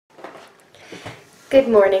Good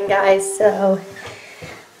morning, guys. So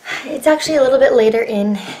it's actually a little bit later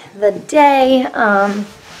in the day.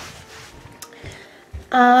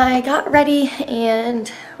 I got ready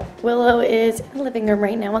and Willow is in the living room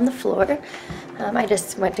right now on the floor. I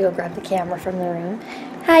just went to go grab the camera from the room.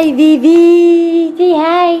 Hi, Vivi. Say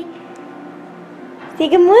hi. Say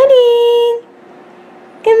good morning.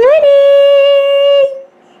 Good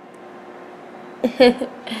morning.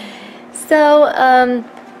 So,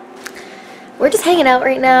 we're just hanging out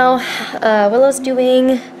right now. Willow's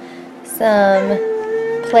doing some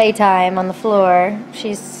playtime on the floor.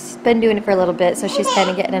 She's been doing it for a little bit, so she's kind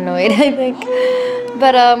of getting annoyed, I think.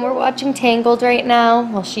 But we're watching Tangled right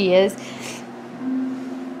now. Well, she is.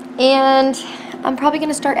 And I'm probably going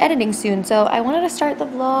to start editing soon, so I wanted to start the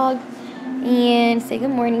vlog and say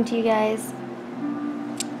good morning to you guys.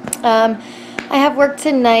 I have work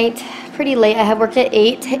tonight, pretty late. I have work at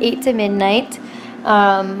 8 to midnight.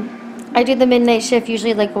 I do the midnight shift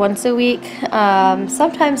usually like once a week,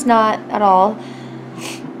 sometimes not at all.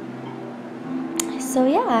 So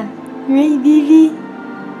yeah, right, Vivi?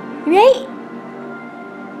 Right?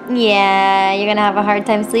 Yeah, you're gonna have a hard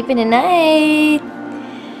time sleeping tonight.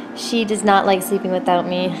 She does not like sleeping without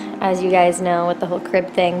me, as you guys know, with the whole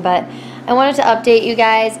crib thing. But I wanted to update you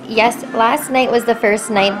guys. Yes, last night was the first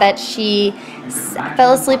night that she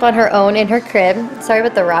fell asleep on her own in her crib. Sorry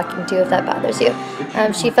about the rocking too, if that bothers you.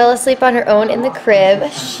 She fell asleep on her own in the crib.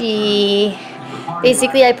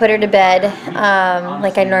 Basically I put her to bed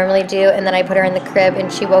like I normally do, and then I put her in the crib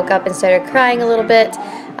and she woke up and started crying a little bit.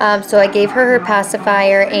 So I gave her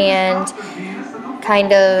pacifier and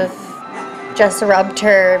kind of just rubbed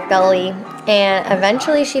her belly, and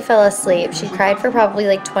eventually she fell asleep. She cried for probably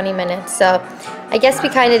like 20 minutes, so I guess we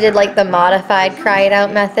kind of did like the modified cry it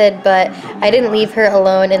out method, but I didn't leave her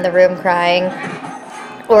alone in the room crying,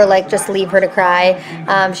 or like just leave her to cry.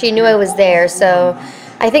 She knew I was there, so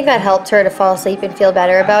I think that helped her to fall asleep and feel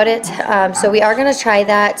better about it. So we are going to try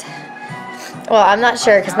that. Well, I'm not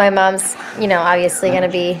sure because my mom's, you know, obviously going to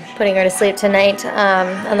be putting her to sleep tonight,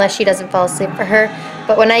 unless she doesn't fall asleep for her.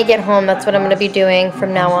 But when I get home, that's what I'm going to be doing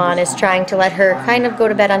from now on, is trying to let her kind of go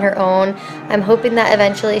to bed on her own. I'm hoping that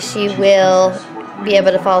eventually she will be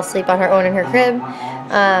able to fall asleep on her own in her crib.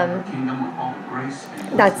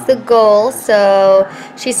 That's the goal. So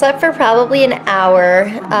she slept for probably an hour,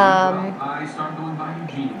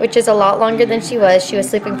 which is a lot longer than she was. She was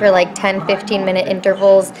sleeping for like 10-15 minute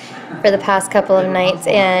intervals for the past couple of nights,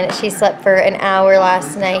 and she slept for an hour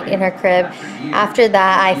last night in her crib. After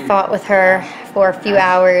that, I fought with her for a few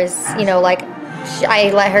hours, you know, like I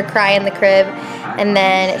let her cry in the crib, and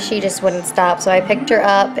then she just wouldn't stop. So I picked her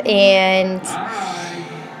up and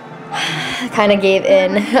kind of gave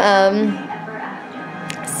in.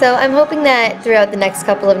 So I'm hoping that throughout the next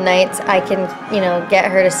couple of nights I can, you know, get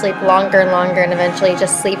her to sleep longer and longer and eventually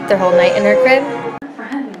just sleep the whole night in her crib.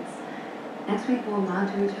 Friends. Next week we'll nod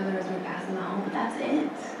to each other as we pass in the hall, but that's it.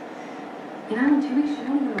 You know, in 2 weeks you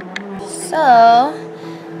don't even remember. So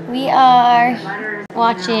we are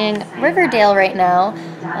watching Riverdale right now.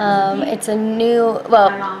 It's a new, well,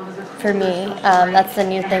 for me, that's the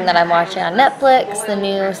new thing that I'm watching on Netflix, the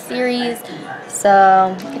new series.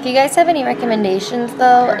 So if you guys have any recommendations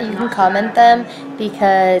though, you can comment them,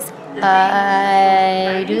 because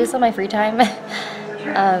I do this on my free time.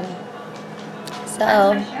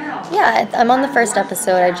 So yeah, I'm on the first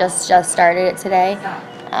episode. I just started it today.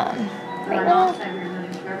 Right now,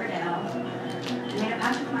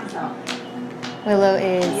 Willow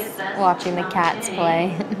is watching the cats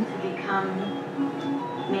play.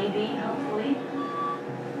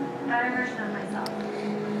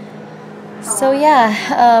 So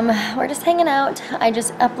yeah, we're just hanging out. I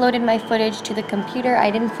just uploaded my footage to the computer. I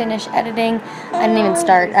didn't finish editing. I didn't even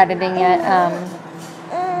start editing yet.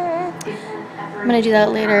 I'm gonna do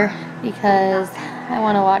that later because I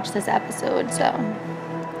want to watch this episode. So,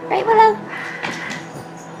 right, Willow?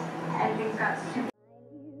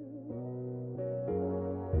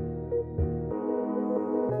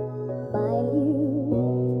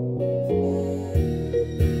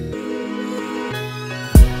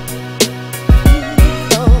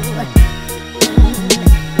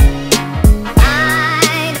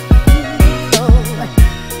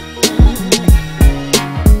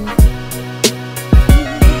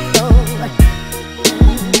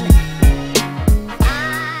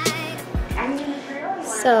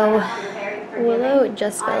 So, Willow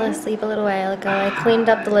just fell asleep a little while ago. I cleaned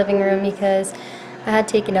up the living room because I had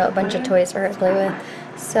taken out a bunch of toys for her to play with.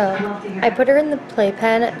 So, I put her in the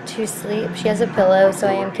playpen to sleep. She has a pillow, so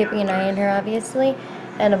I am keeping an eye on her, obviously,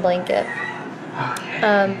 and a blanket.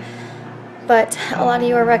 but a lot of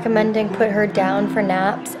you are recommending put her down for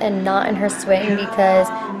naps and not in her swing because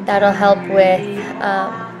that'll help with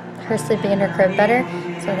her sleeping in her crib better.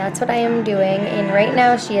 So that's what I am doing, and right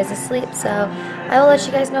now she is asleep, so I will let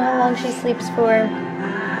you guys know how long she sleeps for.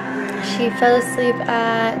 She fell asleep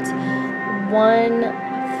at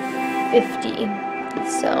 1:50,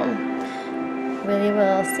 so really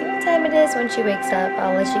will see what time it is when she wakes up.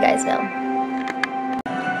 I'll let you guys know.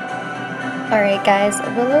 Alright guys,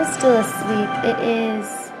 Willow's still asleep. It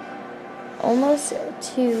is almost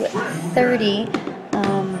 2:30.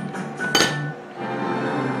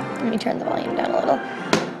 Let me turn the volume down a little.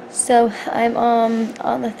 So I'm on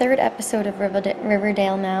the third episode of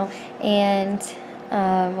Riverdale now, and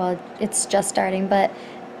well, it's just starting, but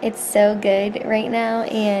it's so good right now,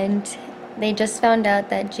 and they just found out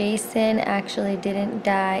that Jason actually didn't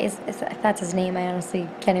die. If that's his name, I honestly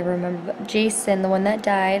can't even remember. But Jason, the one that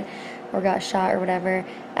died or got shot or whatever,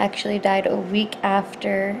 actually died a week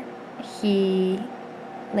after he,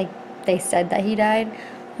 like, they said that he died,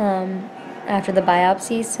 after the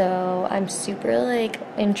biopsy. So I'm super, like,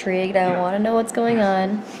 intrigued. I want to know what's going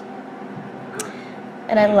on.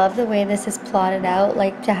 And I love the way this is plotted out,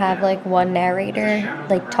 like, to have, like, one narrator,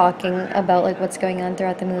 like, talking about, like, what's going on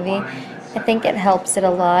throughout the movie. I think it helps it a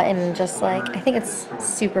lot, and just, like, I think it's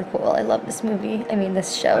super cool. I love this movie. I mean,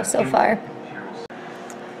 this show so far.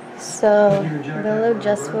 So, Willow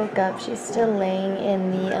just woke up. She's still laying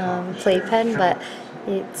in the playpen, but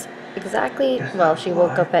it's exactly, well, she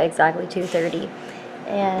woke up at exactly 2:30.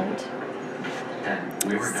 And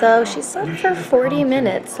so she slept for 40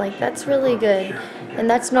 minutes. Like, that's really good. And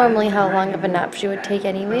that's normally how long of a nap she would take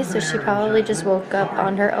anyway, so she probably just woke up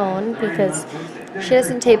on her own because she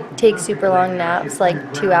doesn't take super long naps, like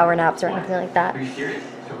 2-hour naps or anything like that.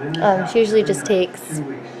 She usually just takes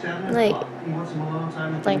like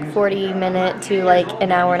 40-minute to like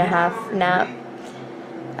an hour and a half nap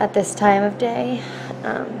at this time of day.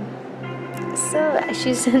 So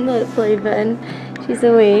she's in the playpen. She's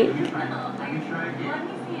awake.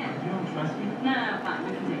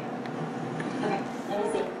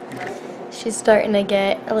 She's starting to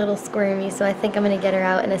get a little squirmy, so I think I'm going to get her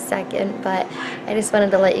out in a second, but I just wanted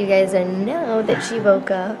to let you guys know that she woke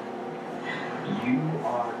up.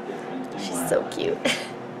 She's so cute.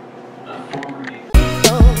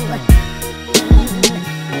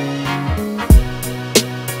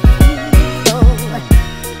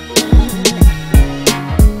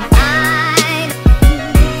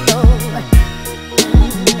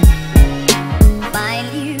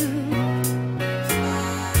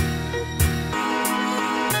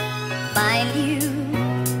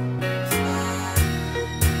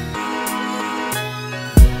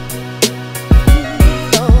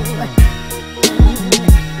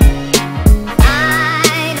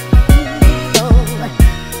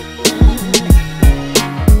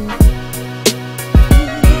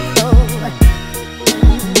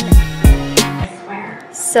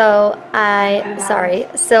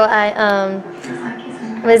 So I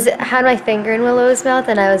had my finger in Willow's mouth,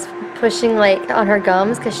 and I was pushing like on her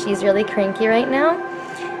gums because she's really cranky right now.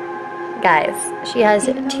 Guys, she has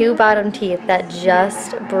 2 bottom teeth that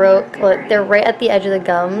just broke. Look, they're right at the edge of the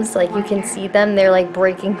gums. Like, you can see them. They're like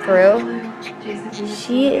breaking through.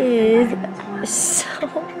 She is so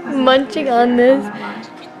munching on this.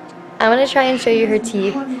 I'm gonna try and show you her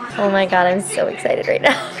teeth. Oh my god, I'm so excited right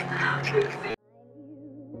now.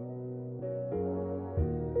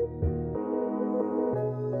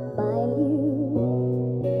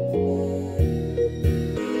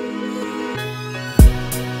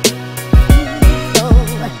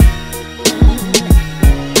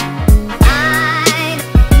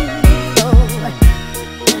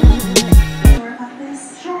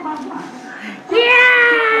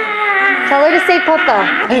 Tell her to say Papa.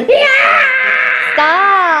 Yeah!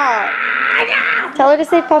 Stop! Tell her to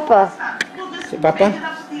say Papa. Say Papa.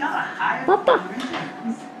 Papa. Papa.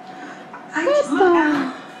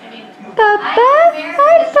 Papa.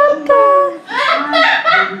 Hi, Papa.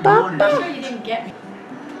 Papa.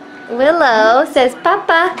 Willow says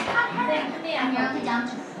Papa.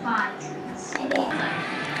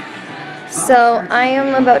 So I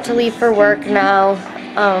am about to leave for work now.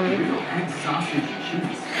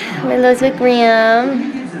 Willow's with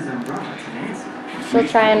Graham. She'll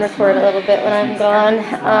try and record a little bit when I'm gone.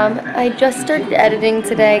 I just started editing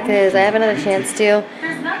today because I haven't had a chance to,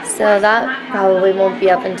 so that probably won't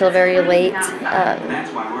be up until very late.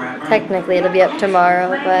 Technically it'll be up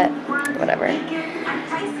tomorrow, but whatever.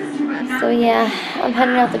 So yeah, I'm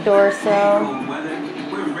heading out the door, so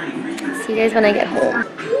see you guys when I get home.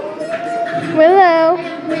 Willow!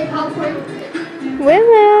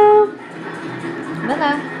 Willow!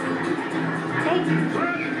 Willow!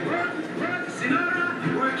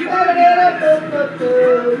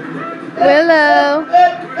 Willow.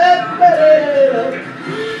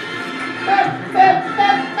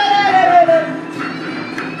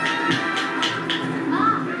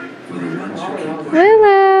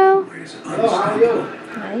 Willow.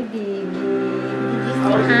 Hi, baby. Did you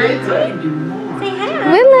say hi? Say hi.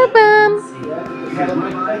 Willow Bum.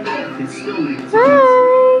 Hi.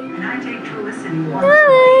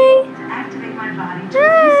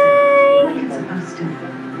 Hi.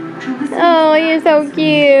 Oh, you're so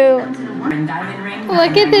cute.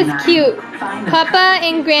 Look at this cute Papa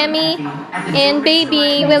and Grammy and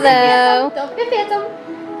baby Willow. Don't be a phantom.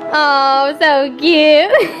 Oh, so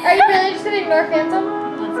cute. Are you really just gonna ignore Phantom?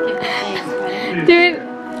 Dude. You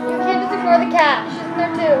can't just ignore the cat. She's in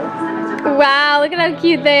there too. Wow, look at how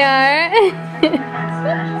cute they are.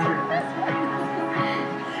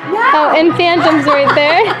 Oh, and Phantom's right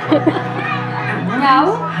there.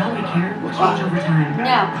 No. How we care will change over time.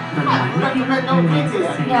 No.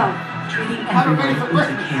 No. Treating everyone with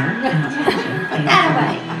care and attention. Put that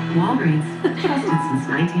away. Walgreens, trusted since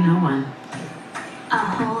 1901. A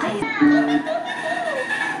whole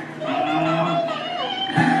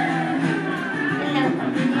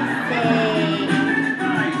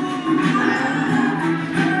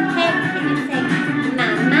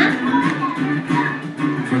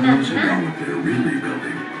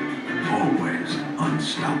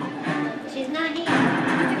She's not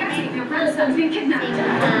here. Your grandson's been kidnapped.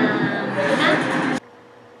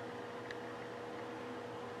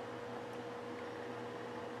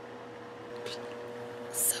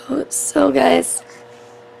 So guys,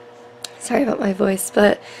 sorry about my voice,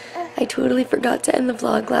 but I totally forgot to end the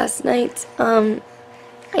vlog last night. I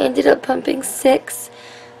ended up pumping 7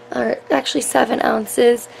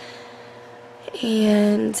 ounces,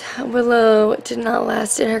 and Willow did not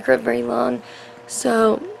last in her crib very long,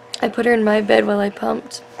 so I put her in my bed while I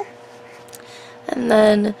pumped, and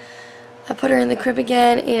then I put her in the crib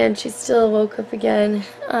again, and she still woke up again.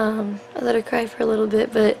 I let her cry for a little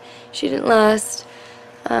bit, but she didn't last.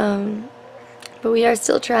 But we are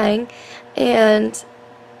still trying, and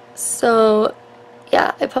so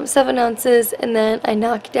yeah, I pumped 7 ounces and then I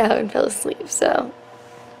knocked out and fell asleep. So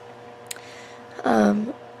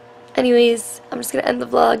anyways, I'm just gonna end the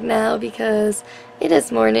vlog now because it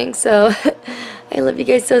is morning. So I love you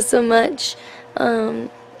guys so much.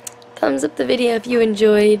 Thumbs up the video if you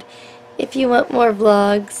enjoyed. If you want more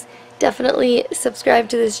vlogs, definitely subscribe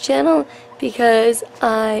to this channel because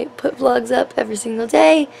I put vlogs up every single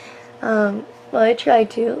day. Well, I try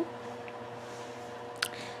to.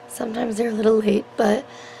 Sometimes they're a little late, but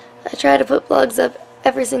I try to put vlogs up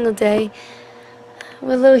every single day.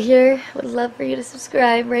 Willow here would love for you to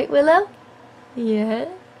subscribe, right, Willow? Yeah.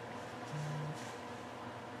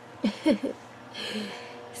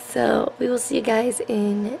 So we will see you guys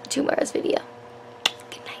in tomorrow's video.